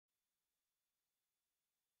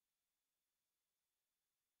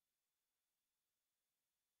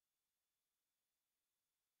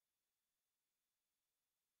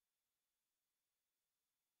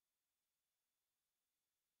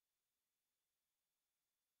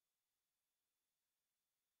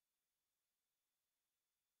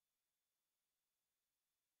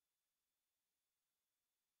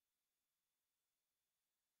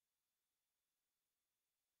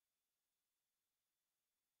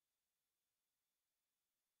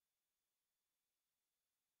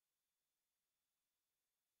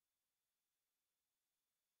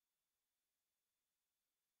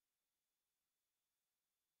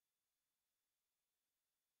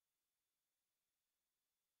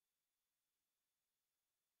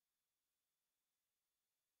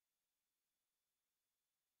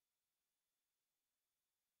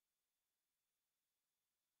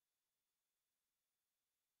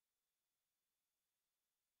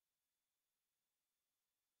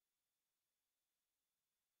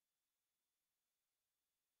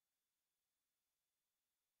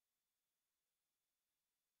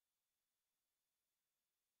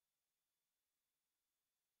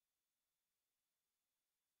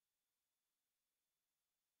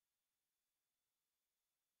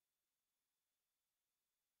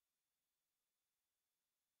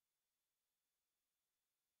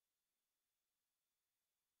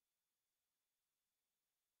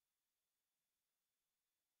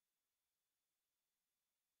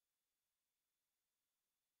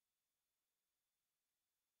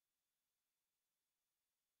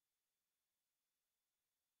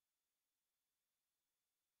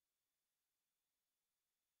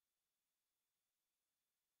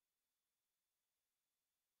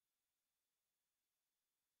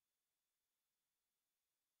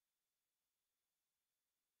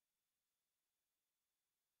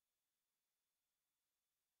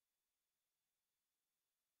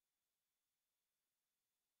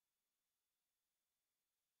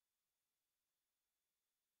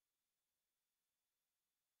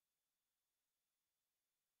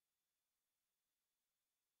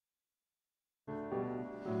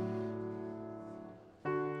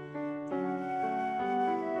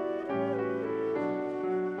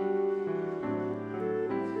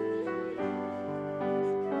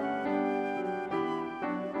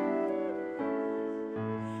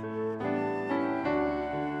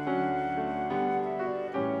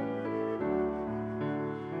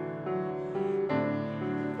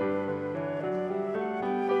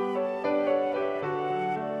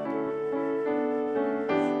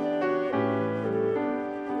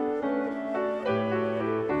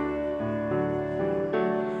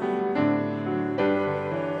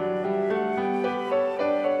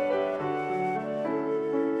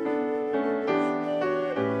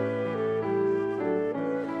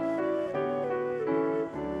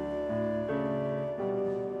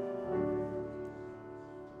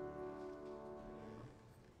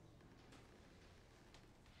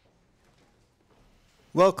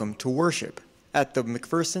Welcome to worship at the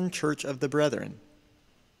McPherson Church of the Brethren.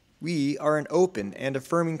 We are an open and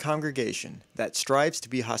affirming congregation that strives to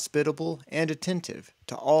be hospitable and attentive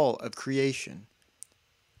to all of creation.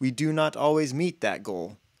 We do not always meet that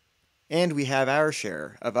goal, and we have our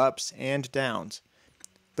share of ups and downs.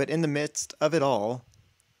 But in the midst of it all,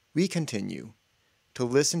 we continue to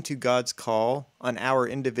listen to God's call on our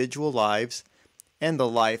individual lives and the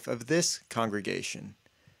life of this congregation.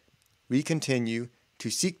 We continue to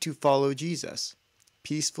seek to follow Jesus,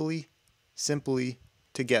 peacefully, simply,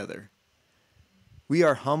 together. We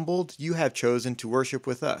are humbled you have chosen to worship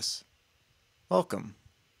with us. Welcome.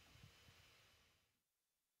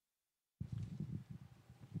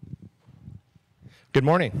 Good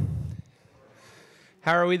morning.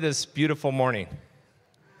 How are we this beautiful morning?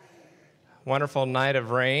 Wonderful night of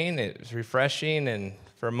rain. It was refreshing, and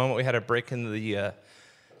for a moment we had a break in the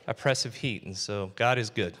oppressive heat, and so God is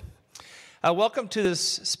good. Welcome to this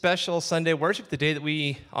special Sunday worship, the day that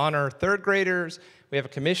we honor third graders. We have a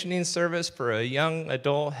commissioning service for a young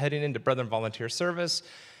adult heading into Brethren Volunteer Service.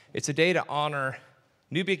 It's a day to honor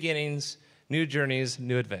new beginnings, new journeys,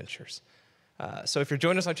 new adventures. So if you're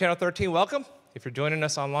joining us on Channel 13, welcome. If you're joining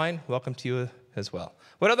us online, welcome to you as well.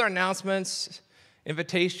 What other announcements,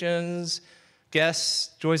 invitations,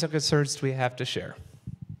 guests, joys, and concerns do we have to share?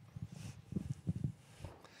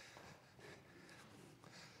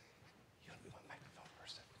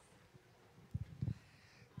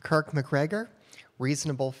 Kirk McGregor,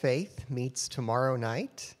 Reasonable Faith meets tomorrow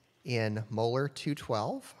night in Moeller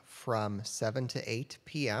 212 from 7 to 8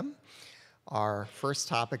 p.m. Our first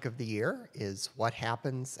topic of the year is what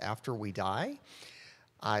happens after we die.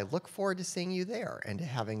 I look forward to seeing you there and to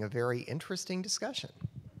having a very interesting discussion.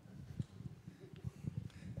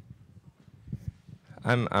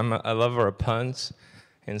 I'm a lover of puns,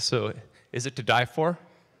 and so is it to die for?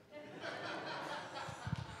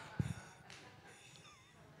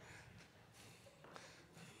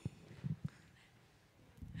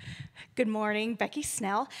 Good morning, Becky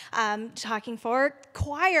Snell. Talking for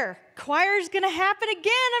choir. Choir's gonna happen again.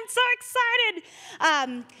 I'm so excited.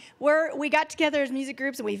 We got together as music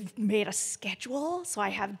groups and we've made a schedule. So I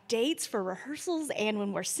have dates for rehearsals and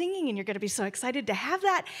when we're singing, and you're gonna be so excited to have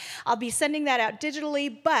that. I'll be sending that out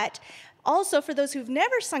digitally, but also for those who've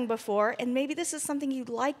never sung before, and maybe this is something you'd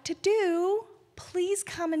like to do, please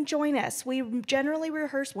come and join us. We generally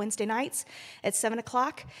rehearse Wednesday nights at 7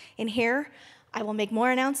 o'clock in here. I will make more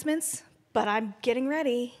announcements, but I'm getting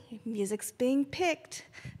ready. Music's being picked.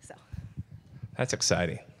 So That's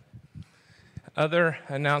exciting. Other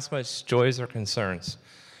announcements, joys, or concerns?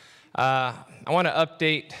 I want to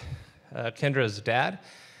update Kendra's dad.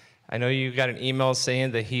 I know you got an email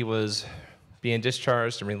saying that he was being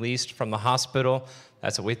discharged and released from the hospital.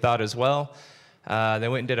 That's what we thought as well. They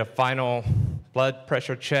went and did a final blood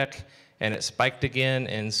pressure check, and it spiked again,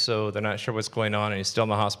 and so they're not sure what's going on, and he's still in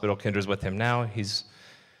the hospital. Kendra's with him now.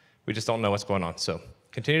 We just don't know what's going on. So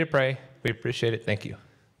continue to pray. We appreciate it. Thank you.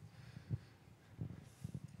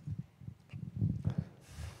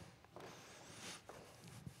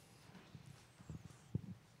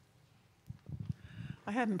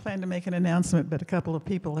 I hadn't planned to make an announcement, but a couple of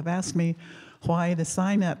people have asked me why the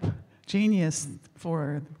sign-up Genius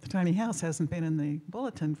for the tiny house hasn't been in the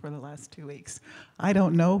bulletin for the last 2 weeks. I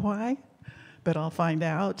don't know why, but I'll find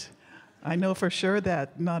out. I know for sure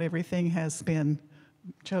that not everything has been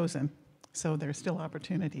chosen, so there's still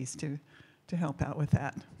opportunities to help out with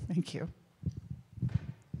that. Thank you.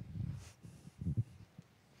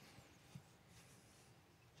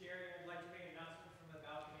 Jerry, I'd like to make an announcement from the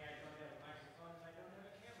balcony. I don't have a microphone and I don't have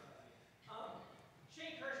a camera on me.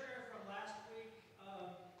 Shane Kirshner from last week.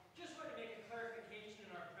 Just wanted to make a clarification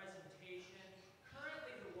in our presentation.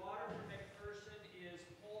 Currently, the water from McPherson is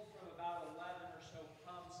pulled from about 11 or so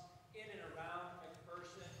pumps in and around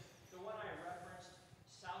McPherson. The one I referenced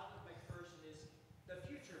south of McPherson is the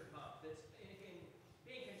future pump that's being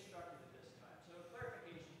constructed at this time. So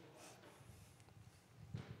clarification for that.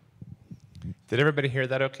 Did everybody hear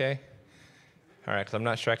that okay? All right, because I'm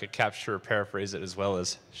not sure I could capture or paraphrase it as well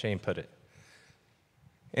as Shane put it.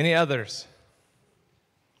 Any others?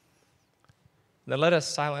 Then let us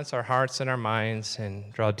silence our hearts and our minds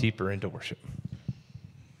and draw deeper into worship.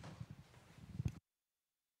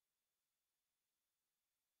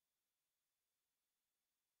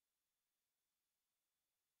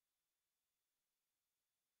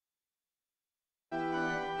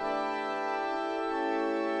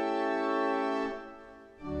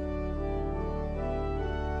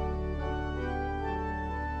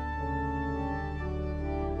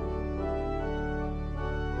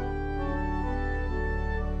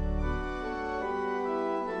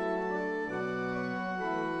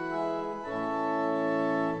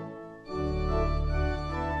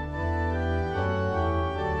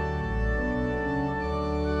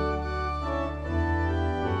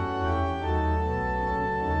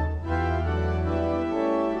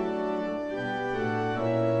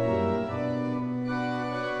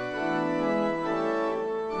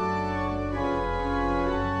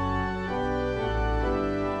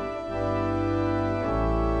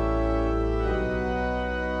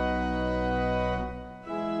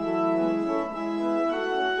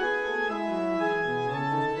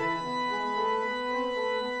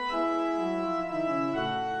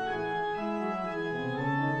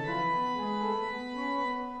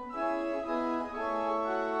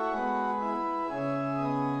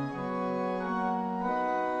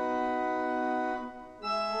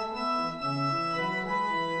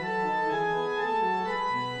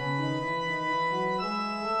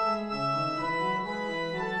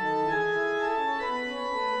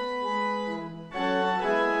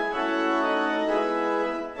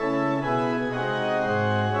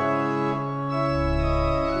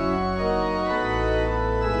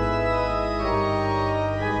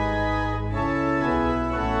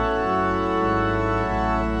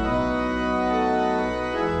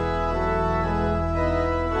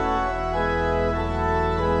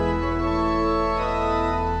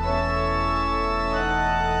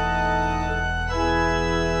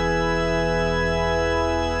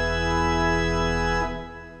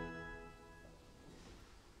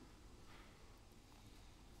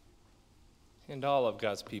 And all of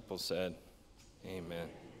God's people said, Amen.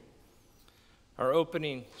 Our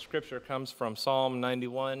opening scripture comes from Psalm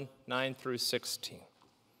 91, 9 through 16.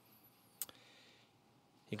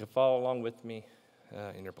 You can follow along with me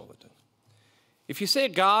in your bulletin. If you say,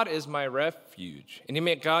 God is my refuge, and you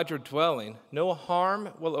make God your dwelling, no harm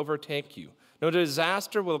will overtake you, no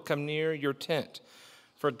disaster will come near your tent.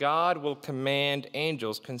 For God will command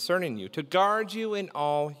angels concerning you to guard you in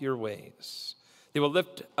all your ways. They will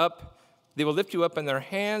lift you up in their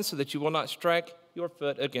hands so that you will not strike your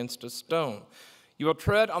foot against a stone. You will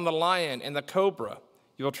tread on the lion and the cobra.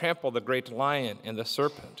 You will trample the great lion and the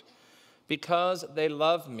serpent. Because they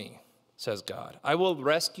love me, says God, I will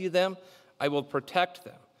rescue them. I will protect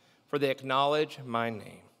them, for they acknowledge my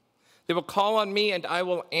name. They will call on me, and I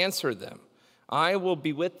will answer them. I will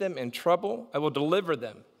be with them in trouble. I will deliver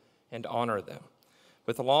them and honor them.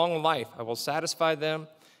 With a long life, I will satisfy them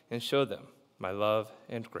and show them my love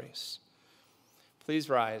and grace. Please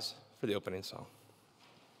rise for the opening song.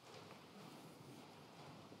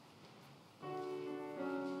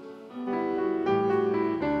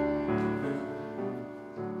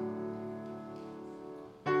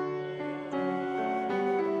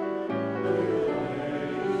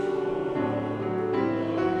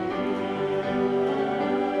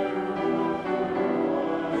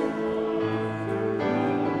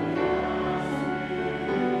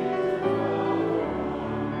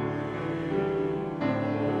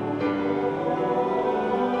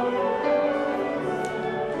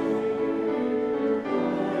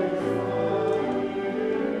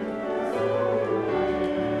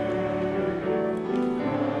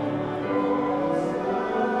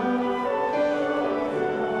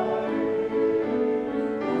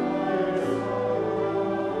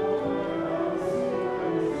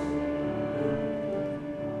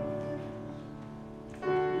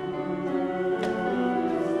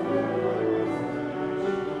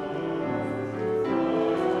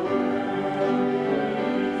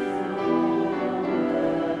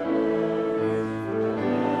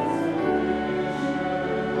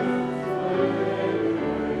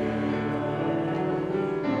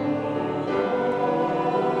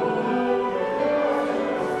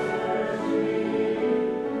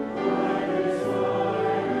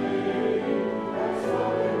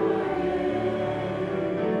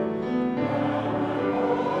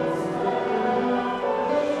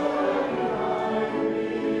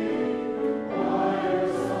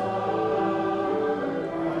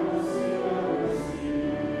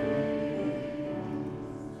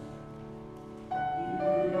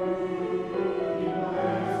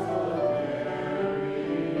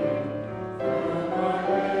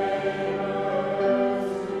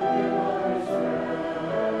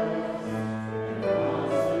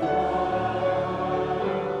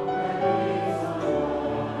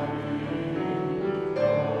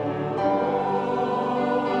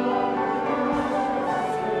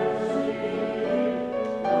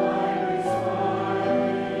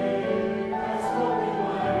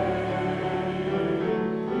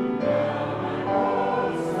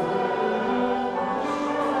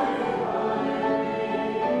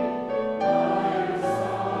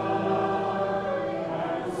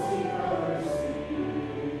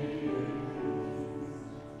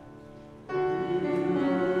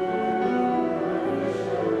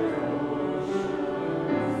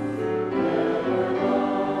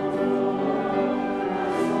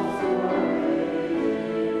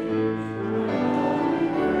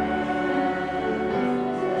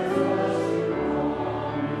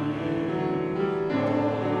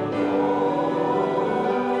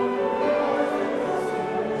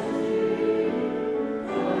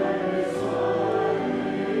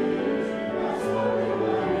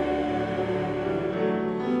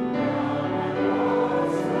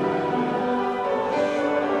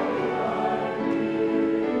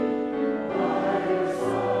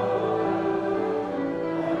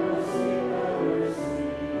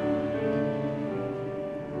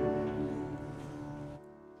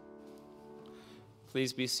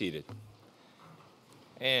 Please be seated.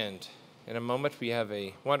 And in a moment, we have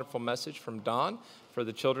a wonderful message from Don for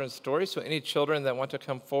the children's story. So any children that want to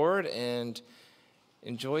come forward and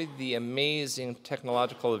enjoy the amazing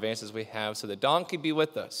technological advances we have so that Dawn can be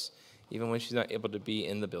with us, even when she's not able to be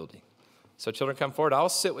in the building. So children, come forward. I'll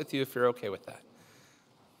sit with you if you're okay with that.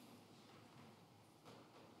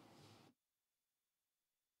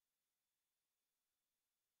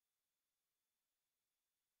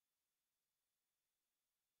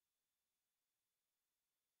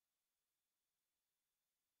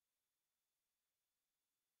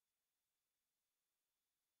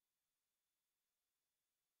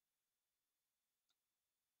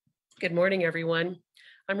 Good morning, everyone.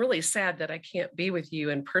 I'm really sad that I can't be with you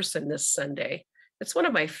in person this Sunday. It's one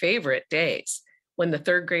of my favorite days when the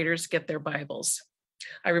third graders get their Bibles.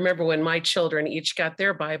 I remember when my children each got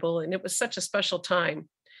their Bible, and it was such a special time.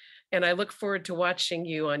 And I look forward to watching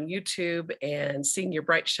you on YouTube and seeing your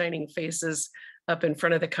bright, shining faces up in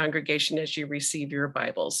front of the congregation as you receive your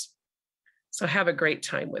Bibles. So have a great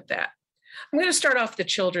time with that. I'm going to start off the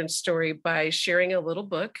children's story by sharing a little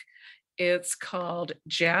book. It's called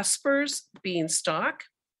Jasper's Beanstalk,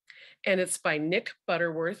 and it's by Nick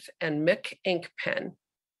Butterworth and Mick Inkpen.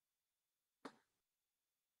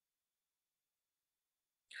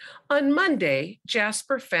 On Monday,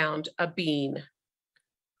 Jasper found a bean.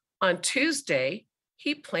 On Tuesday,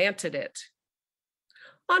 he planted it.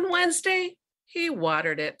 On Wednesday, he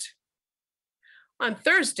watered it. On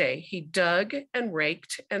Thursday, he dug and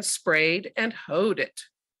raked and sprayed and hoed it.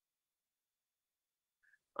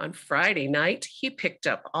 On Friday night, he picked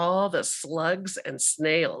up all the slugs and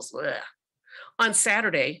snails. Ugh. On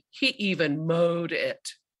Saturday, he even mowed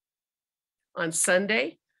it. On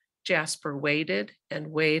Sunday, Jasper waited and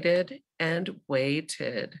waited and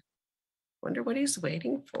waited. Wonder what he's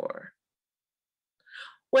waiting for.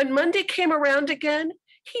 When Monday came around again,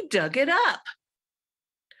 he dug it up.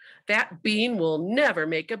 That bean will never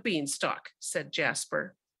make a beanstalk, said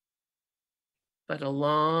Jasper. But a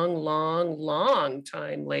long, long, long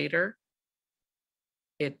time later,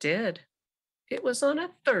 it did. It was on a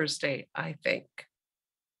Thursday, I think.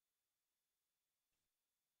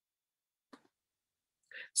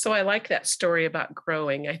 So I like that story about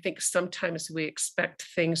growing. I think sometimes we expect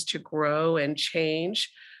things to grow and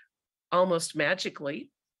change almost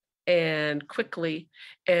magically and quickly,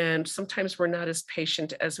 and sometimes we're not as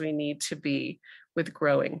patient as we need to be with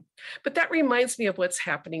growing. But that reminds me of what's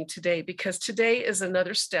happening today, because today is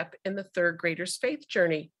another step in the third graders' faith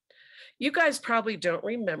journey. You guys probably don't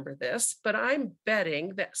remember this, but I'm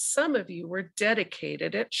betting that some of you were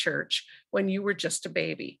dedicated at church when you were just a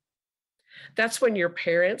baby. That's when your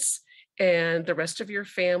parents and the rest of your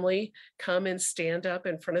family come and stand up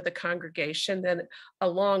in front of the congregation. Then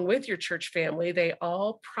along with your church family, they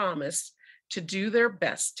all promise to do their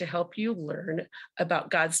best to help you learn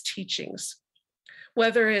about God's teachings,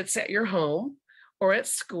 whether it's at your home or at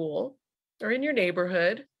school or in your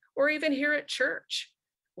neighborhood or even here at church,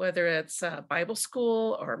 whether it's Bible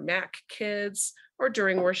school or Mac Kids or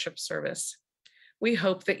during worship service. We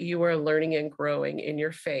hope that you are learning and growing in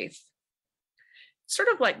your faith. Sort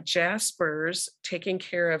of like Jasper's taking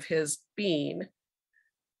care of his bean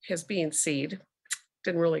seed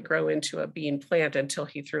didn't really grow into a bean plant until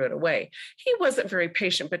he threw it away. He wasn't very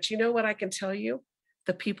patient, but you know what I can tell you?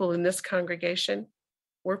 The people in this congregation,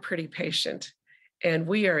 we're pretty patient, and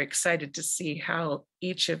we are excited to see how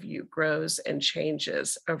each of you grows and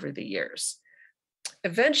changes over the years.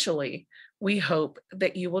 Eventually, we hope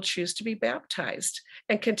that you will choose to be baptized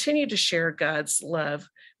and continue to share God's love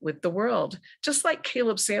with the world, just like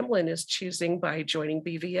Caleb Samlin is choosing by joining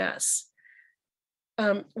BVS.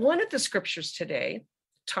 One of the scriptures today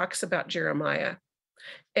talks about Jeremiah,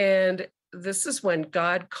 and this is when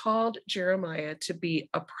God called Jeremiah to be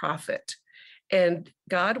a prophet, and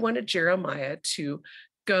God wanted Jeremiah to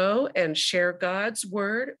go and share God's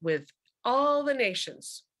word with all the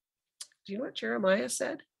nations. Do you know what Jeremiah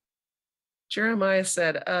said? Jeremiah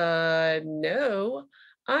said, no,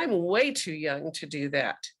 I'm way too young to do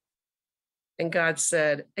that. And God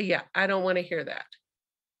said, yeah, I don't want to hear that.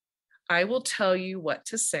 I will tell you what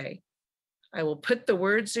to say. I will put the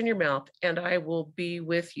words in your mouth and I will be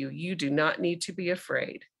with you. You do not need to be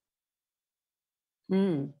afraid.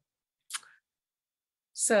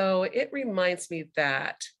 So it reminds me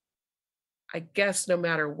that I guess no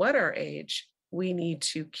matter what our age, we need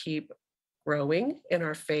to keep growing in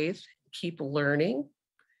our faith, keep learning.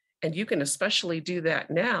 And you can especially do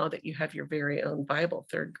that now that you have your very own Bible,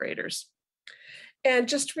 third graders. And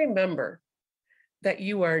just remember that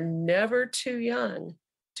you are never too young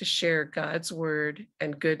to share God's word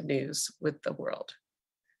and good news with the world.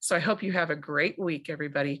 So I hope you have a great week,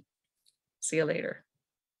 everybody. See you later.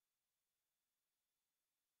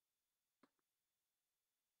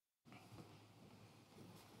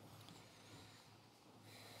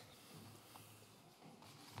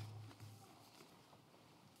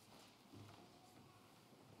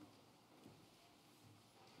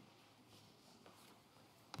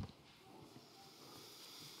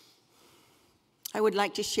 I would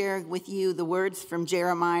like to share with you the words from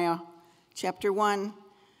Jeremiah chapter 1,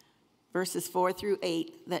 verses 4 through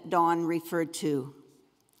 8 that Dawn referred to.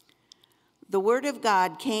 The word of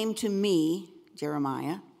God came to me,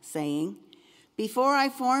 Jeremiah, saying, "Before I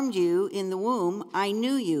formed you in the womb, I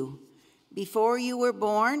knew you. Before you were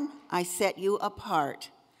born, I set you apart.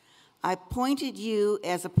 I appointed you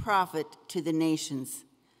as a prophet to the nations.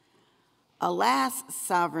 Alas,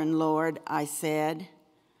 sovereign Lord, I said,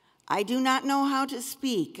 I do not know how to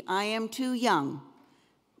speak. I am too young.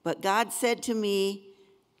 But God said to me,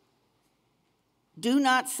 do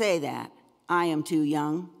not say that. I am too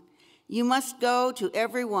young. You must go to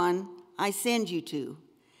everyone I send you to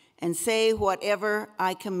and say whatever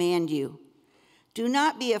I command you. Do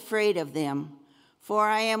not be afraid of them, for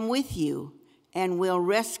I am with you and will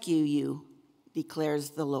rescue you,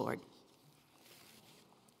 declares the Lord.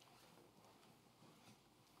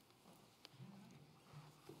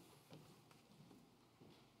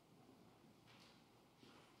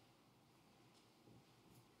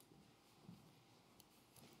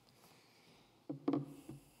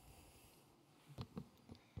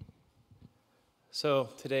 So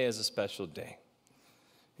today is a special day.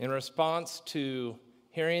 In response to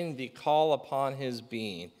hearing the call upon his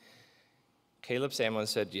being, Caleb Samlin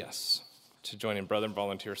said yes to joining Brethren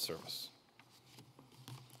Volunteer Service.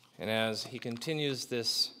 And as he continues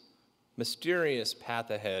this mysterious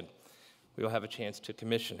path ahead, we will have a chance to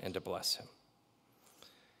commission and to bless him.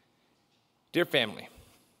 Dear family,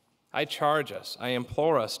 I charge us, I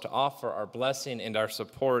implore us to offer our blessing and our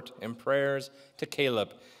support and prayers to Caleb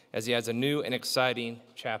as he has a new and exciting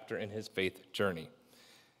chapter in his faith journey.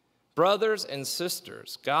 Brothers and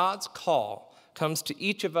sisters, God's call comes to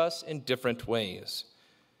each of us in different ways.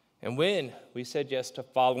 And when we said yes to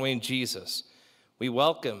following Jesus, we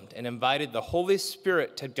welcomed and invited the Holy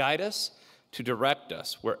Spirit to guide us, to direct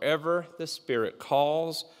us wherever the Spirit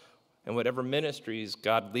calls and whatever ministries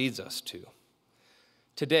God leads us to.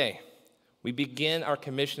 Today, we begin our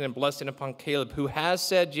commission and blessing upon Caleb, who has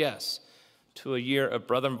said yes to a year of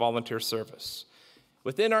Brethren Volunteer Service.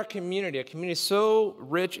 Within our community, a community so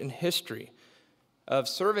rich in history of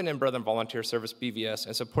serving in Brethren Volunteer Service, BVS,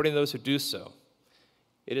 and supporting those who do so,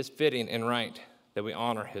 it is fitting and right that we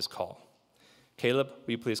honor his call. Caleb,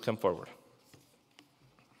 will you please come forward?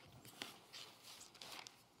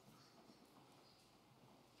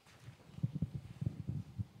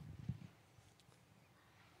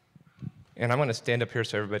 And I'm going to stand up here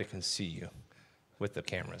so everybody can see you with the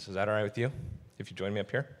cameras. Is that all right with you, if you join me up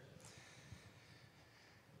here?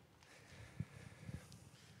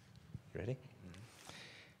 You ready?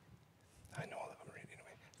 I know I'm ready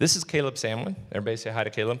anyway. This is Caleb Samlin. Everybody say hi to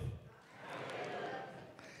Caleb.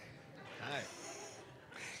 Hi.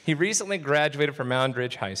 He recently graduated from Mound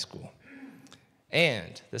Ridge High School,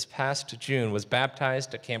 and this past June was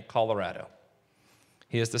baptized at Camp Colorado.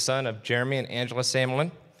 He is the son of Jeremy and Angela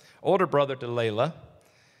Samlin, older brother to Layla,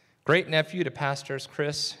 great nephew to pastors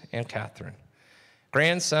Chris and Catherine,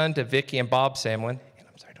 grandson to Vicky and Bob Samlin, and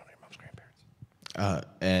I'm sorry, I don't know your mom's grandparents.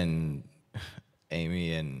 And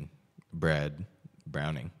Amy and Brad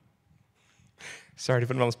Browning. Sorry to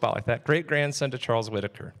put him on the spot like that. Great grandson to Charles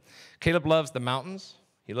Whitaker. Caleb loves the mountains.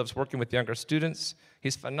 He loves working with younger students.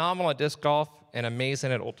 He's phenomenal at disc golf and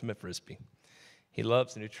amazing at ultimate frisbee. He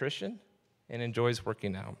loves nutrition and enjoys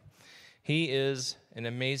working out. He is an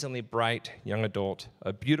amazingly bright young adult,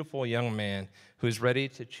 a beautiful young man who is ready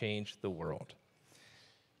to change the world.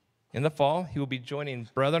 In the fall, he will be joining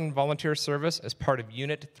Brethren Volunteer Service as part of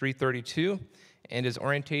Unit 332, and his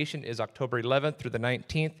orientation is October 11th through the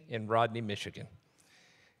 19th in Rodney, Michigan.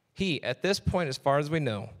 He, at this point, as far as we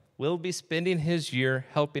know, will be spending his year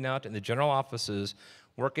helping out in the general offices,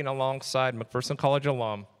 working alongside McPherson College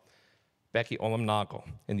alum Becky Olam-Nagel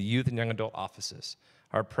in the youth and young adult offices.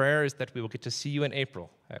 Our prayer is that we will get to see you in April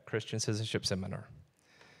at Christian Citizenship Seminar.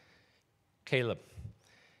 Caleb,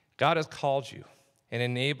 God has called you and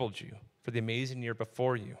enabled you for the amazing year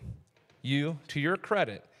before you. You, to your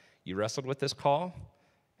credit, you wrestled with this call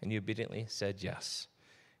and you obediently said yes.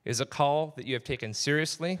 It is a call that you have taken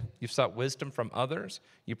seriously. You've sought wisdom from others.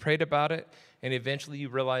 You prayed about it, and eventually you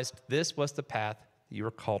realized this was the path that you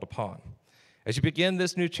were called upon. As you begin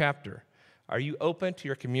this new chapter, are you open to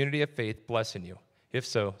your community of faith blessing you? If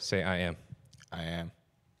so, say, I am. I am.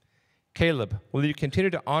 Caleb, will you continue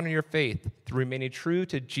to honor your faith through remaining true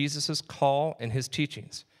to Jesus' call and his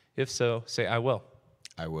teachings? If so, say, I will.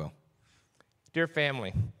 I will. Dear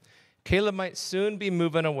family, Caleb might soon be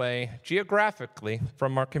moving away geographically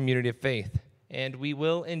from our community of faith, and we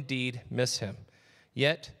will indeed miss him.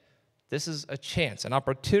 Yet, this is a chance, an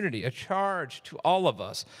opportunity, a charge to all of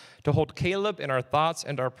us to hold Caleb in our thoughts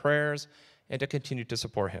and our prayers and to continue to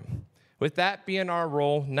support him. With that being our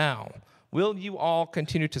role now, will you all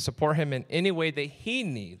continue to support him in any way that he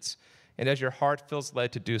needs and as your heart feels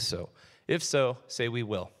led to do so? If so, say we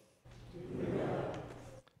will.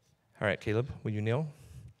 All right, Caleb, will you kneel?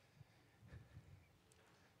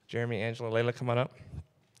 Jeremy, Angela, Layla, come on up.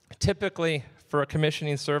 Typically, for a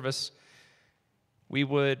commissioning service, we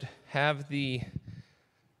would have the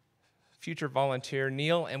future volunteer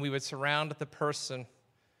kneel, and we would surround the person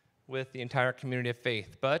with the entire community of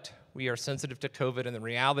faith. But we are sensitive to COVID and the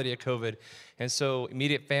reality of COVID, and so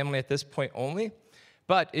immediate family at this point only.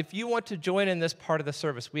 But if you want to join in this part of the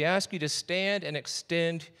service, we ask you to stand and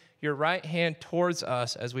extend your right hand towards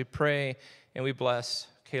us as we pray and we bless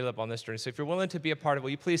Caleb on this journey. So if you're willing to be a part of it,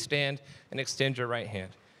 will you please stand and extend your right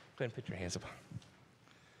hand? Go ahead and put your hands up.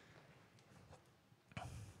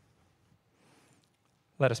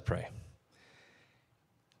 Let us pray.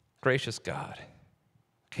 Gracious God,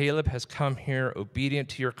 Caleb has come here obedient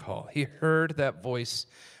to your call. He heard that voice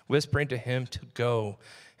whispering to him to go,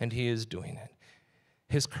 and he is doing it.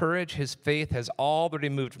 His courage, his faith has already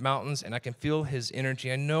moved mountains, and I can feel his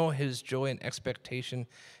energy. I know his joy and expectation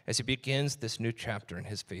as he begins this new chapter in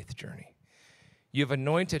his faith journey. You have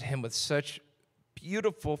anointed him with such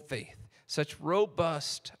beautiful faith, such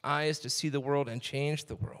robust eyes to see the world and change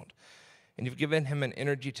the world. And you've given him an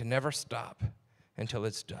energy to never stop until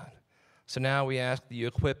it's done. So now we ask that you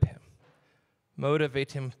equip him,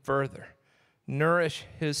 motivate him further, nourish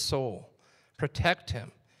his soul, protect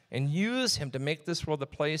him, and use him to make this world the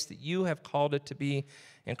place that you have called it to be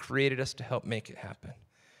and created us to help make it happen.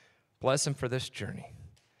 Bless him for this journey.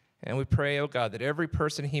 And we pray, oh God, that every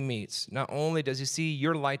person he meets, not only does he see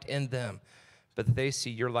your light in them, but that they see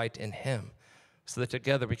your light in him, so that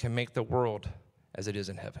together we can make the world as it is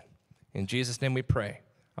in heaven. In Jesus' name we pray.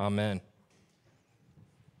 Amen.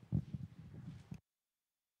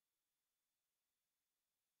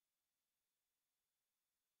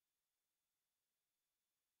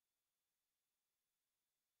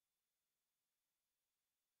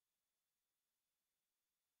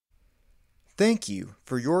 Thank you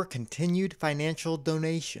for your continued financial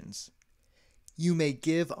donations. You may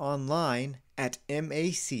give online at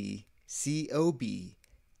macbrethren.org.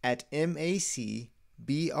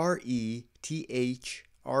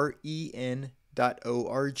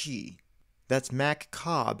 That's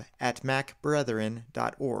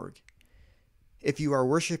maccobb@macbrethren.org. If you are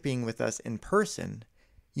worshiping with us in person,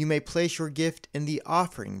 you may place your gift in the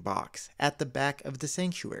offering box at the back of the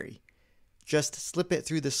sanctuary. Just slip it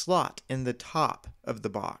through the slot in the top of the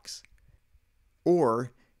box.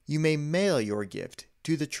 Or you may mail your gift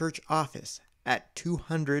to the church office at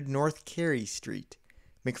 200 North Carey Street,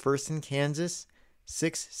 McPherson, Kansas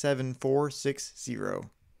 67460.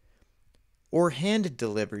 Or hand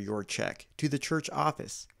deliver your check to the church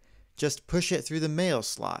office. Just push it through the mail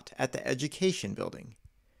slot at the education building.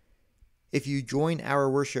 If you join our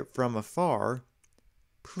worship from afar,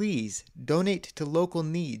 please donate to local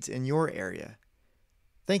needs in your area.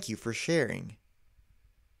 Thank you for sharing.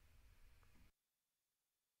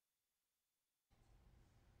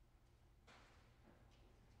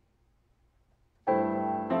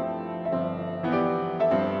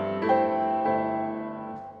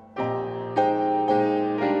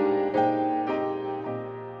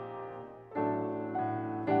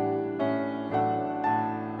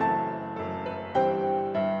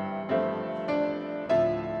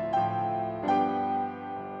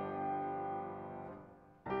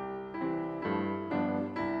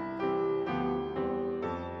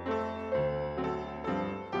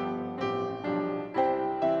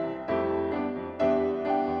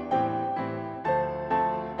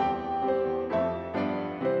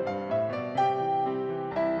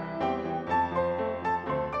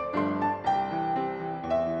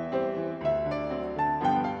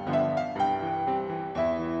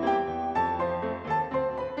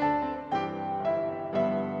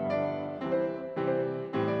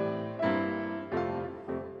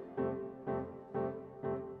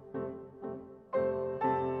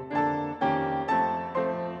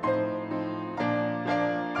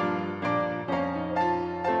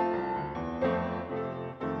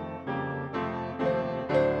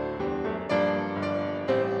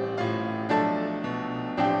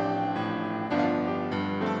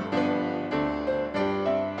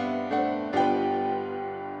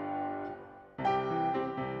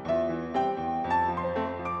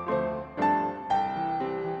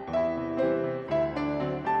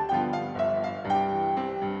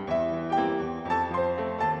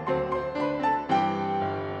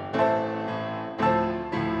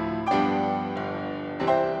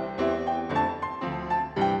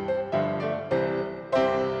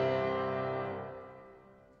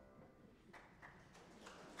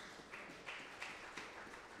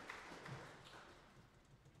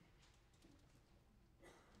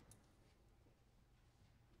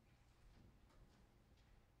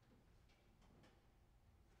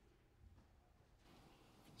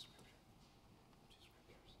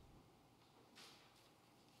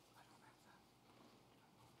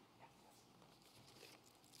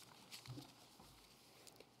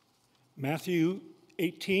 Matthew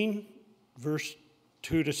 18, verse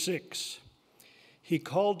 2 to 6. He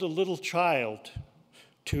called a little child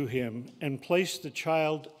to him and placed the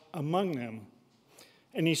child among them.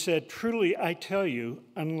 And he said, "Truly I tell you,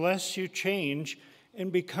 unless you change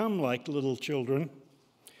and become like little children,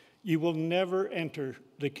 you will never enter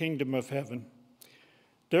the kingdom of heaven.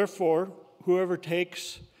 Therefore, whoever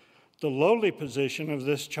takes the lowly position of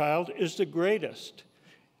this child is the greatest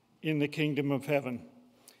in the kingdom of heaven.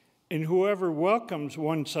 And whoever welcomes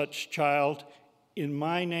one such child in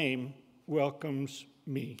my name welcomes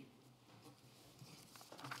me."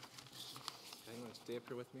 Anyone stay up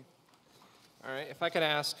here with me? All right, if I could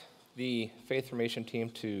ask the Faith Formation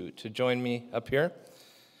team to join me up here.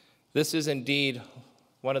 This is indeed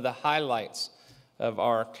one of the highlights of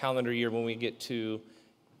our calendar year when we get to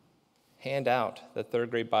hand out the third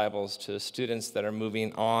grade Bibles to students that are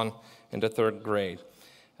moving on into third grade.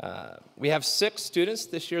 We have 6 students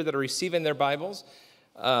this year that are receiving their Bibles.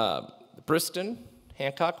 Briston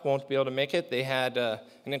Hancock won't be able to make it. They had an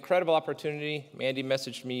incredible opportunity. Mandy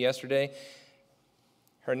messaged me yesterday.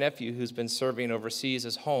 Her nephew, who's been serving overseas,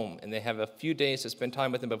 is home, and they have a few days to spend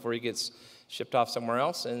time with him before he gets shipped off somewhere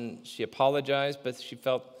else. And she apologized, but she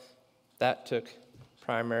felt that took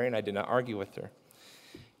primary, and I did not argue with her.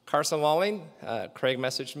 Carson Lawling, Craig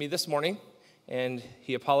messaged me this morning, and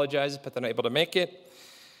he apologizes, but they're not able to make it.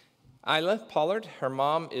 Isla Pollard, her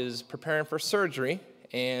mom is preparing for surgery,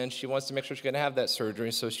 and she wants to make sure she's going to have that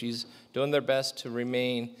surgery, so she's doing their best to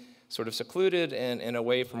remain sort of secluded and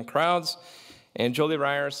away from crowds. And Jolie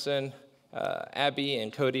Ryerson, Abby,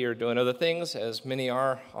 and Cody are doing other things, as many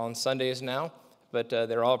are on Sundays now, but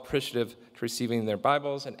they're all appreciative to receiving their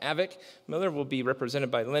Bibles. And Avik Miller will be represented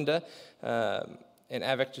by Linda, and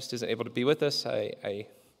Avik just isn't able to be with us.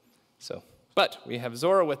 But we have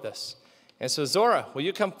Zora with us. And so Zora, will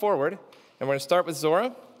you come forward? And we're going to start with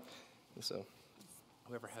Zora. And so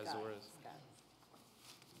whoever has Zora's.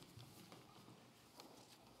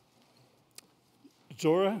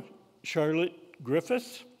 Zora Charlotte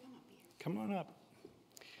Griffith, come on up,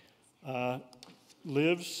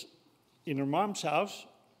 lives in her mom's house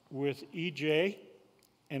with EJ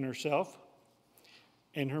and herself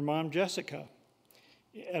and her mom, Jessica.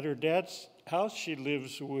 At her dad's house, she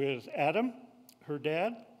lives with Adam, her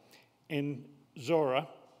dad, and Zora,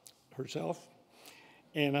 herself,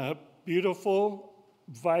 and a beautiful,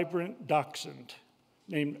 vibrant dachshund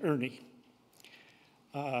named Ernie.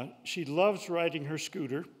 She loves riding her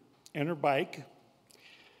scooter and her bike.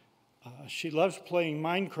 She loves playing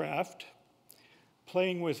Minecraft,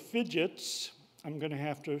 playing with fidgets. I'm going to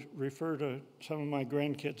have to refer to some of my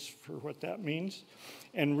grandkids for what that means,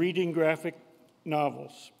 and reading graphic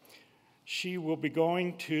novels. She will be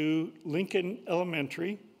going to Lincoln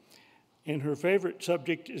Elementary, and her favorite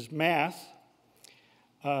subject is math.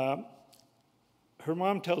 Her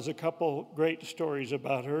mom tells a couple great stories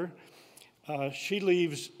about her. She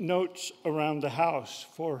leaves notes around the house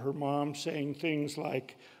for her mom saying things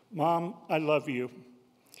like, "Mom, I love you."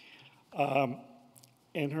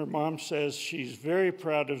 And her mom says she's very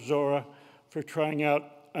proud of Zora for trying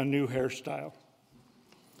out a new hairstyle.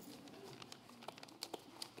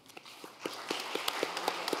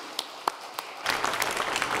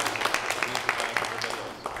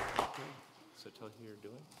 So tell who you're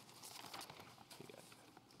doing.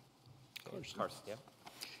 Carson,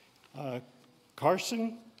 yeah.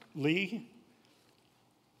 Carson Lee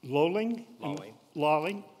Lawling,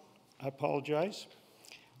 I apologize,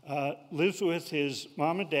 lives with his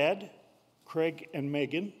mom and dad, Craig and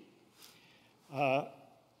Megan.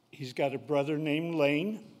 He's got a brother named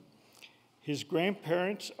Lane. His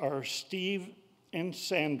grandparents are Steve and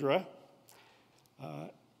Sandra.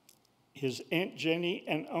 His Aunt Jenny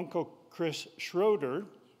and Uncle Chris Schroeder,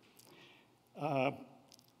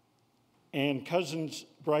 and cousins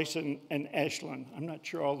Bryson and Ashlyn. I'm not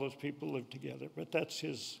sure all those people live together, but that's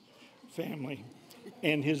his family.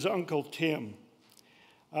 And his Uncle Tim.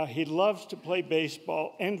 He loves to play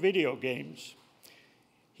baseball and video games.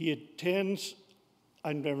 He attends,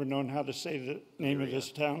 I've never known how to say the name of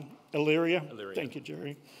this town, Elyria. Thank you,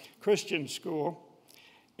 Jerry. Christian school,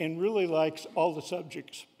 and really likes all the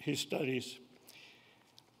subjects he studies.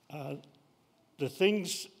 The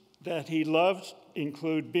things that he loves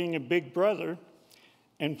include being a big brother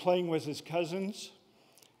and playing with his cousins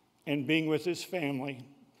and being with his family,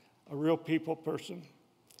 a real people person.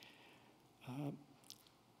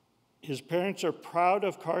 His parents are proud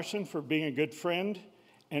of Carson for being a good friend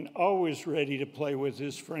and always ready to play with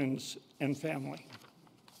his friends and family.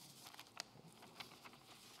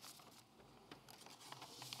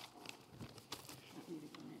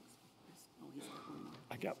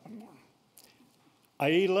 I got one more.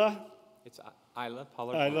 Aila It's Isla,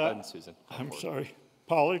 Pollard, Isla, and Susan. I'm sorry,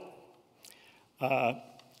 Pollard.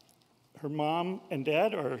 Her mom and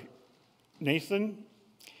dad are Nathan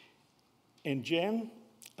and Jen.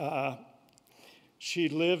 She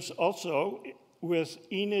lives also with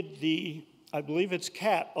Enid the, I believe it's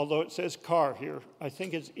cat, although it says car here. I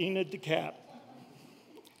think it's Enid the cat.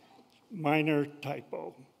 Minor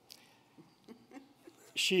typo.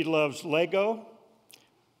 She loves Lego,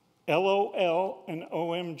 LOL, and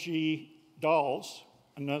OMG dolls,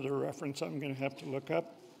 another reference I'm going to have to look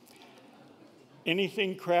up.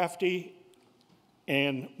 Anything crafty,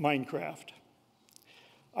 and Minecraft.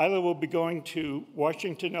 Isla will be going to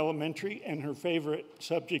Washington Elementary, and her favorite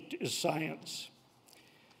subject is science.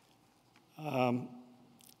 Isla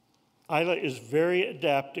is very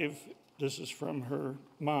adaptive. This is from her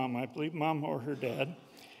mom, I believe, mom or her dad,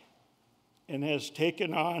 and has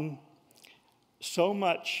taken on so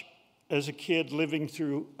much as a kid living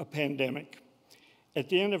through a pandemic. At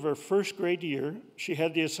the end of her first grade year, she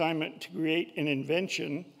had the assignment to create an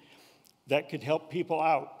invention that could help people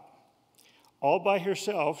out. All by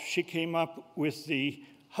herself, she came up with the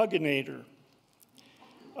Hugginator,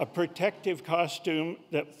 a protective costume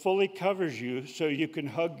that fully covers you so you can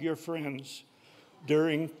hug your friends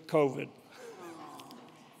during COVID.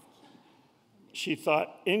 She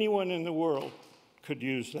thought anyone in the world could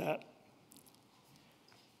use that.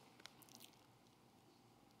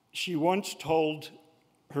 She once told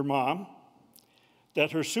her mom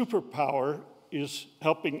that her superpower is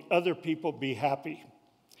helping other people be happy.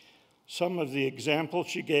 Some of the examples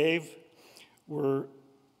she gave were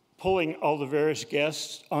pulling all the various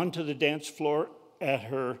guests onto the dance floor at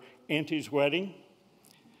her auntie's wedding,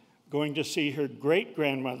 going to see her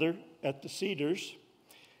great-grandmother at the Cedars,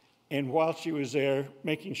 and while she was there,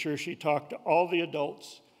 making sure she talked to all the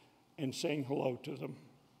adults and saying hello to them.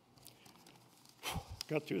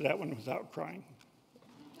 Got through that one without crying.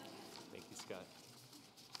 Thank you, Scott.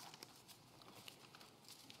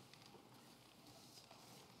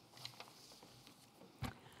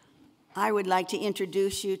 I would like to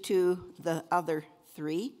introduce you to the other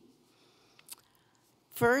three.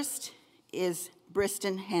 First is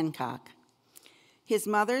Briston Hancock. His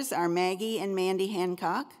mothers are Maggie and Mandy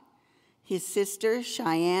Hancock. His sisters,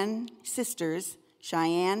 Cheyenne,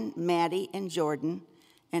 Maddie, and Jordan,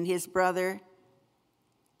 and his brother,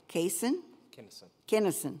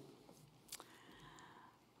 Kennison.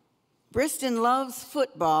 Briston loves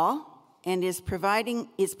football and is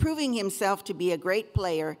proving himself to be a great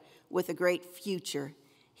player with a great future.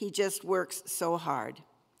 He just works so hard.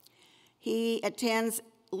 He attends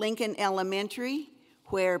Lincoln Elementary,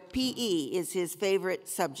 where PE is his favorite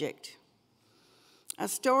subject. A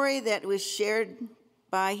story that was shared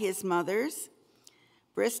by his mothers,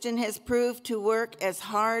 Briston has proved to work as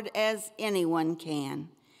hard as anyone can,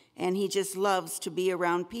 and he just loves to be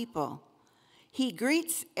around people. He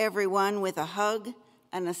greets everyone with a hug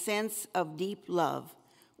and a sense of deep love.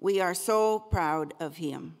 We are so proud of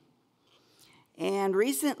him. And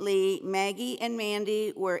recently, Maggie and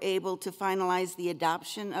Mandy were able to finalize the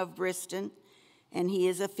adoption of Briston, and he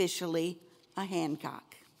is officially a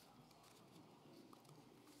Hancock.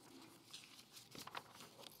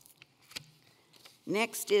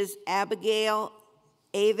 Next is Abigail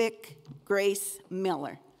Avick Grace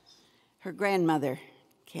Miller. Her grandmother,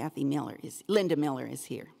 Linda Miller, is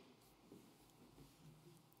here.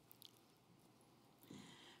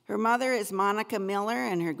 Her mother is Monica Miller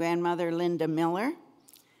and her grandmother, Linda Miller.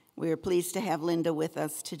 We are pleased to have Linda with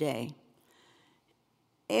us today.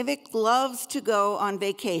 Avick loves to go on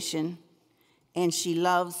vacation, and she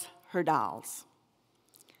loves her dolls.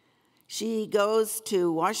 She goes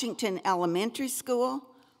to Washington Elementary School,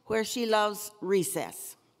 where she loves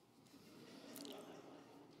recess.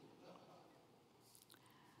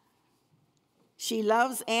 She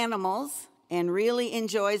loves animals and really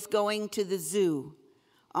enjoys going to the zoo.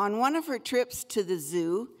 On one of her trips to the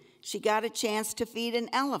zoo, she got a chance to feed an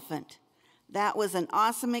elephant. That was an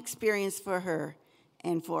awesome experience for her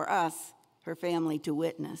and for us, her family, to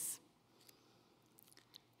witness.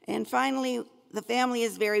 And finally, the family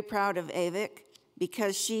is very proud of Avick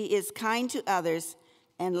because she is kind to others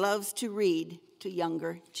and loves to read to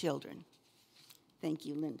younger children. Thank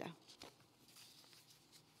you, Linda.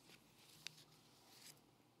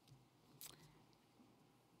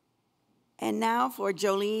 And now for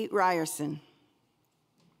Jolie Ryerson.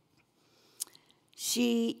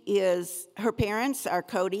 Her parents are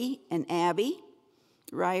Cody and Abby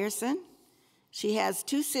Ryerson. She has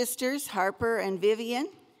two sisters, Harper and Vivian,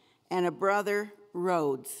 and a brother,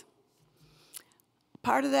 Rhodes.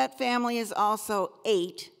 Part of that family is also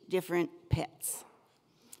 8 different pets.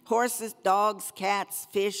 horses, dogs, cats,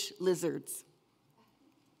 fish, lizards.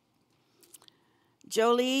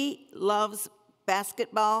 Jolie loves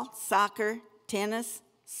basketball, soccer, tennis,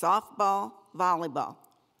 softball, volleyball.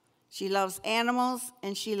 She loves animals,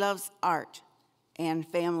 and she loves art and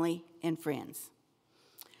family and friends.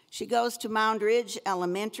 She goes to Mound Ridge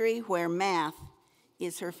Elementary, where math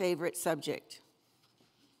is her favorite subject.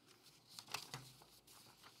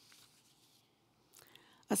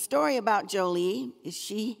 A story about Jolie is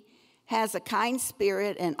she has a kind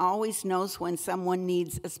spirit and always knows when someone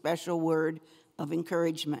needs a special word of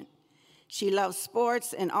encouragement. She loves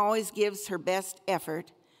sports and always gives her best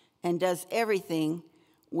effort and does everything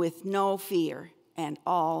with no fear and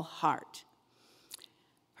all heart.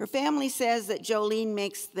 Her family says that Jolene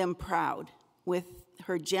makes them proud with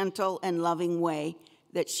her gentle and loving way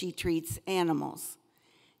that she treats animals.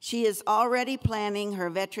 She is already planning her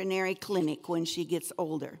veterinary clinic when she gets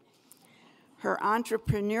older. Her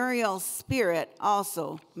entrepreneurial spirit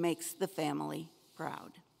also makes the family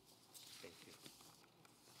proud.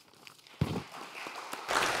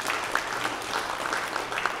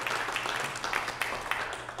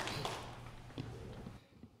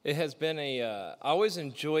 It has been I always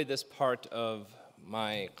enjoy this part of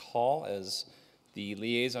my call as the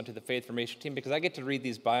liaison to the Faith Formation team because I get to read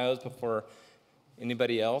these bios before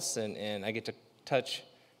anybody else, and I get to touch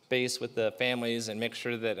base with the families and make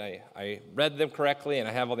sure that I read them correctly and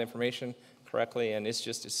I have all the information correctly, and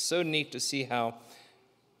it's so neat to see how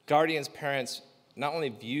guardians, parents not only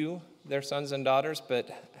view their sons and daughters, but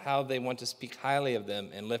how they want to speak highly of them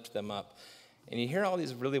and lift them up. And you hear all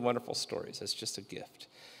these really wonderful stories. It's just a gift.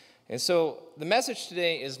 And so the message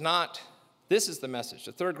today is not, this is the message.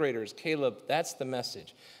 The third graders, Caleb, that's the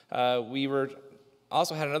message. We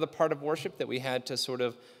also had another part of worship that we had to sort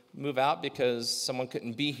of move out because someone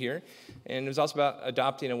couldn't be here. And it was also about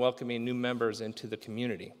adopting and welcoming new members into the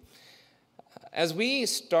community. As we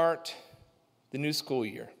start the new school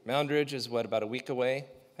year, Mound Ridge is about a week away,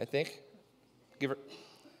 I think?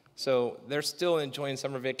 So they're still enjoying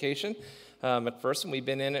summer vacation. McPherson, we've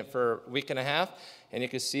been in it for a week and a half, and you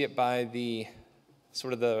can see it by the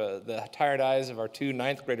tired eyes of our two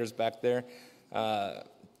ninth graders back there.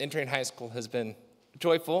 Entering high school has been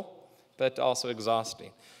joyful, but also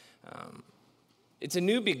exhausting. It's a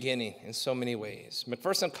new beginning in so many ways.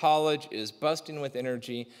 McPherson College is busting with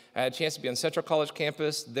energy. I had a chance to be on Central College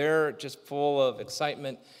campus. They're just full of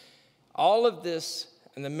excitement. All of this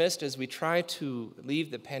in the midst as we try to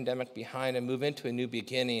leave the pandemic behind and move into a new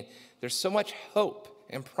beginning, there's so much hope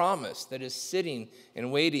and promise that is sitting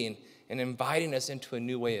and waiting and inviting us into a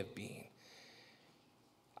new way of being.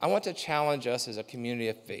 I want to challenge us as a community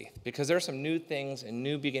of faith because there are some new things and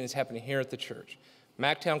new beginnings happening here at the church.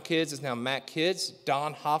 Mactown Kids is now Mac Kids.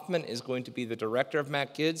 Don Hoffman is going to be the director of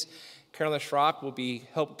Mac Kids. Carolyn Schrock will be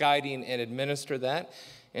help guiding and administer that.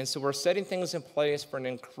 And so we're setting things in place for an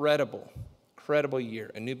incredible year,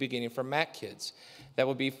 a new beginning for Mac Kids. That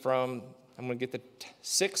will be from, I'm going to get the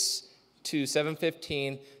 6 to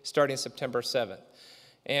 7:15, starting September 7th.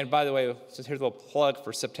 And by the way, so here's a little plug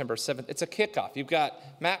for September 7th. It's a kickoff. You've got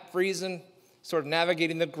Matt Friesen sort of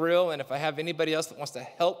navigating the grill, and if I have anybody else that wants to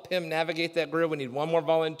help him navigate that grill, we need one more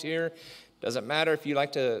volunteer. Doesn't matter if you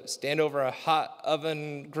like to stand over a hot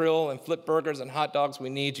oven grill and flip burgers and hot dogs, we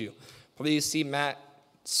need you. Please see Matt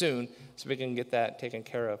soon so we can get that taken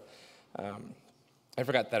care of. I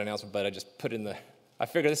forgot that announcement, but I just put in I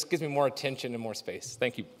figured this gives me more attention and more space.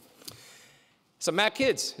 Thank you. So Matt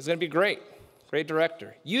Kids is going to be great. Great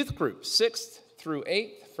director. Youth group, 6th through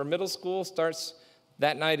 8th for middle school starts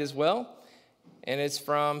that night as well. And it's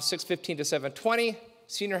from 6:15 to 7:20.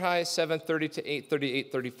 Senior high, 7:30 to 8:30,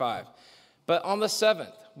 8:35. But on the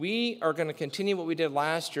 7th, we are going to continue what we did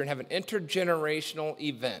last year and have an intergenerational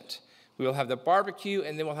event. We will have the barbecue,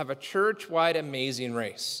 and then we'll have a church-wide amazing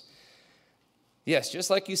race. Yes, just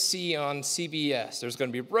like you see on CBS, there's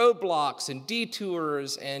going to be roadblocks and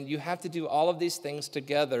detours, and you have to do all of these things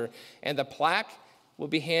together. And the plaque will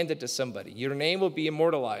be handed to somebody. Your name will be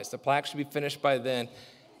immortalized. The plaque should be finished by then,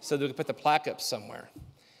 so that we can put the plaque up somewhere.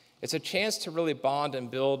 It's a chance to really bond and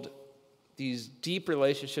build these deep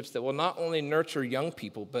relationships that will not only nurture young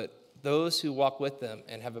people, but those who walk with them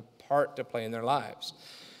and have a part to play in their lives.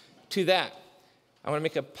 To that, I want to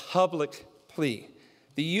make a public plea.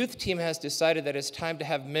 The youth team has decided that it's time to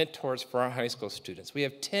have mentors for our high school students. We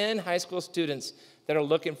have 10 high school students that are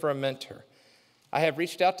looking for a mentor. I have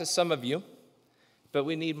reached out to some of you, but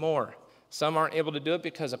we need more. Some aren't able to do it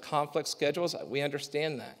because of conflict schedules. We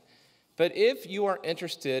understand that. But if you are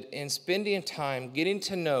interested in spending time getting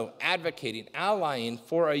to know, advocating, allying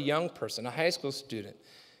for a young person, a high school student,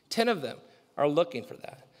 10 of them are looking for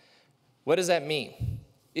that. What does that mean?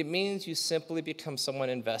 It means you simply become someone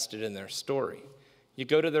invested in their story. You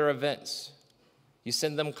go to their events. You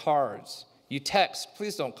send them cards. You text.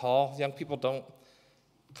 Please don't call. Young people don't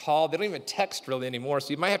call. They don't even text really anymore.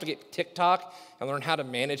 So you might have to get TikTok and learn how to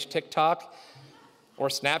manage TikTok, or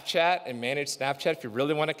Snapchat and manage Snapchat if you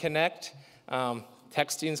really want to connect.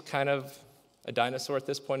 Texting is kind of a dinosaur at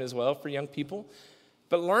this point as well for young people.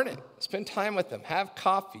 But learn it. Spend time with them. Have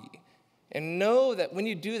coffee. And know that when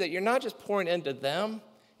you do that, you're not just pouring into them.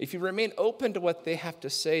 If you remain open to what they have to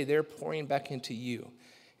say, they're pouring back into you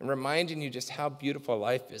and reminding you just how beautiful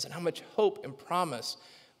life is and how much hope and promise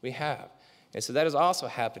we have. And so that is also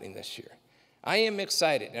happening this year. I am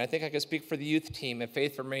excited, and I think I can speak for the youth team and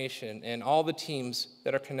Faith Formation and all the teams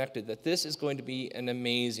that are connected, that this is going to be an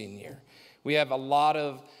amazing year. We have a lot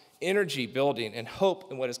of energy building and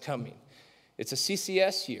hope in what is coming. It's a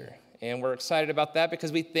CCS year, and we're excited about that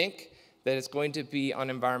because we think that it's going to be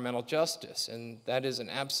on environmental justice, and that is an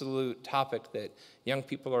absolute topic that young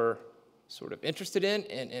people are sort of interested in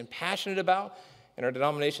and passionate about, and our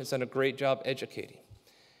denomination has done a great job educating.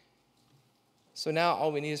 So now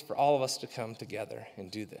all we need is for all of us to come together and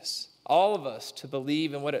do this. All of us to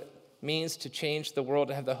believe in what it means to change the world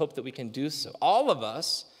and have the hope that we can do so. All of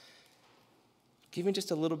us giving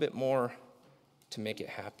just a little bit more to make it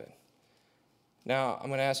happen. Now, I'm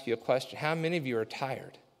going to ask you a question. How many of you are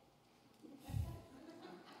tired?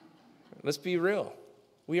 Let's be real.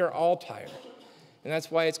 We are all tired. And that's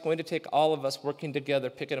why it's going to take all of us working together,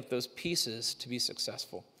 picking up those pieces to be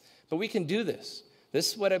successful. But we can do this.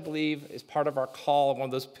 This is what I believe is part of our call, one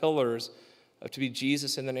of those pillars of to be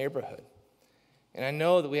Jesus in the neighborhood. And I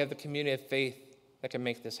know that we have the community of faith that can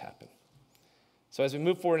make this happen. So as we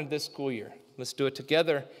move forward into this school year, let's do it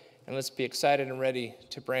together, and let's be excited and ready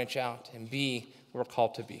to branch out and be what we're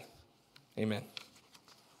called to be. Amen.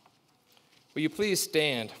 Will you please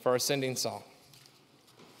stand for our sending song?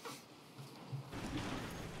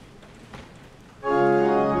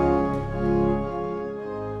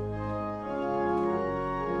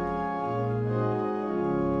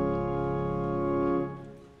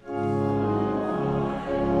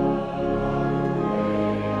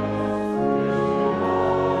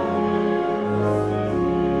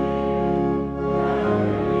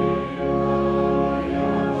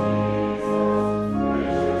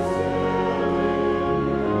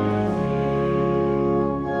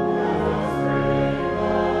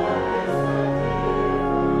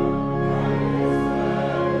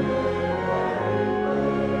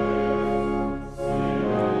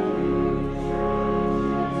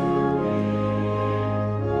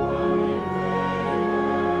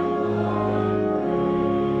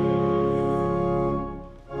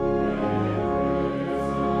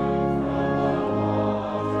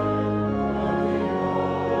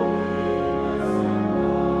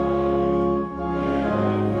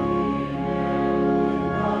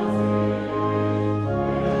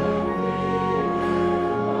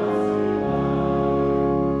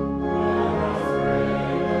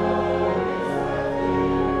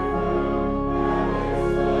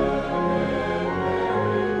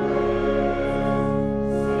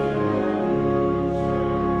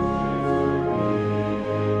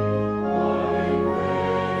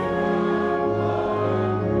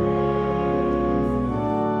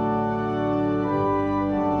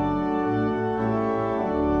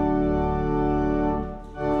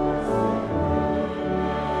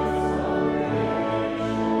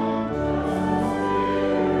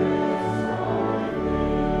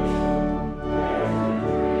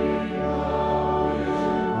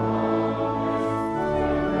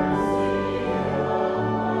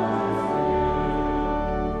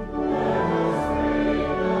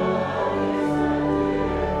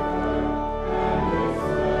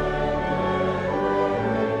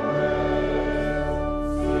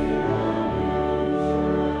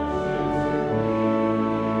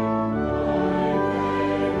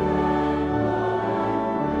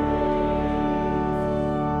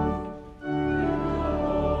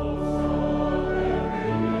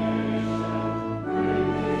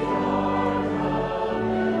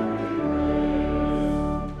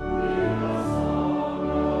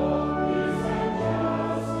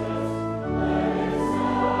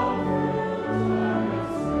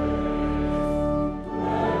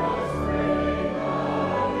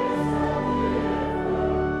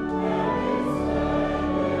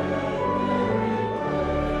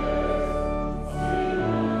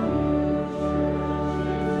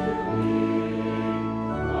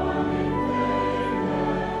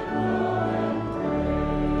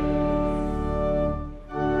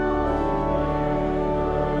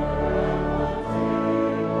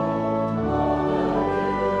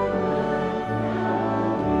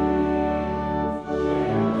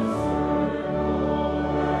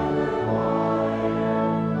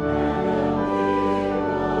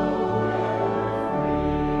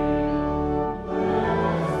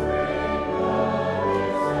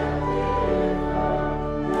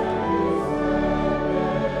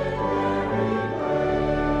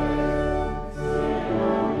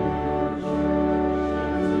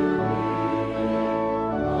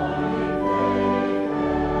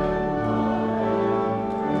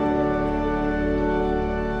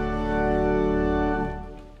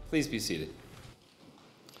 Please be seated.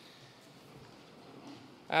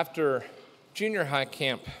 After junior high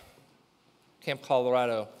camp, Camp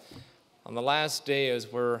Colorado, on the last day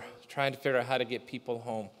as we're trying to figure out how to get people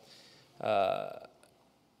home,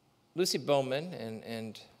 Lucy Bowman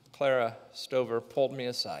and Clara Stover pulled me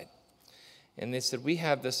aside, and they said, we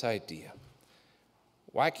have this idea.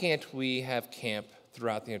 Why can't we have camp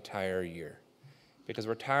throughout the entire year? Because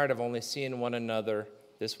we're tired of only seeing one another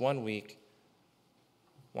this 1 week,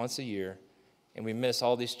 once a year, and we miss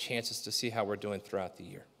all these chances to see how we're doing throughout the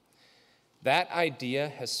year. That idea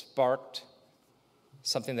has sparked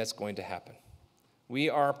something that's going to happen. We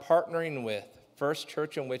are partnering with First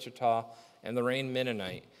Church in Wichita and Lorraine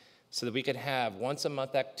Mennonite so that we could have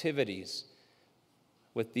once-a-month activities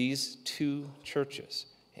with these two churches.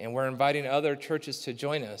 And we're inviting other churches to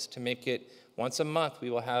join us to make it once a month. We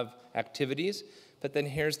will have activities, but then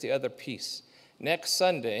here's the other piece. Next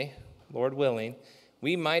Sunday, Lord willing,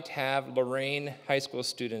 we might have Lorraine high school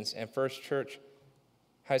students and First Church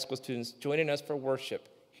high school students joining us for worship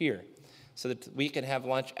here so that we can have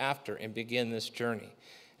lunch after and begin this journey.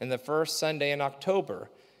 And the first Sunday in October,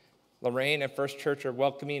 Lorraine and First Church are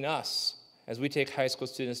welcoming us as we take high school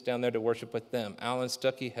students down there to worship with them. Alan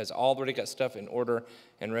Stuckey has already got stuff in order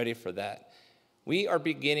and ready for that. We are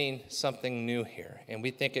beginning something new here, and we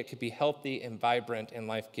think it could be healthy and vibrant and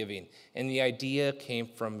life-giving. And the idea came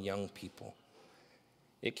from young people.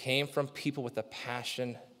 It came from people with a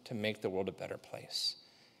passion to make the world a better place.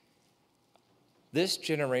 This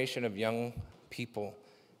generation of young people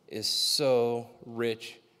is so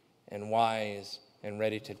rich and wise and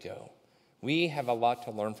ready to go. We have a lot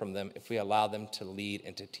to learn from them if we allow them to lead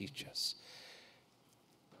and to teach us.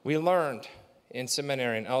 We learned in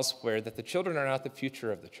seminary and elsewhere that the children are not the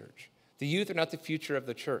future of the church. The youth are not the future of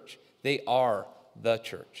the church. They are the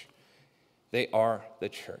church. They are the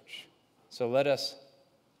church. So let us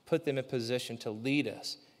put them in position to lead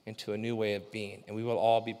us into a new way of being, and we will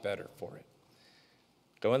all be better for it.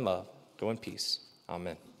 Go in love. Go in peace.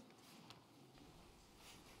 Amen.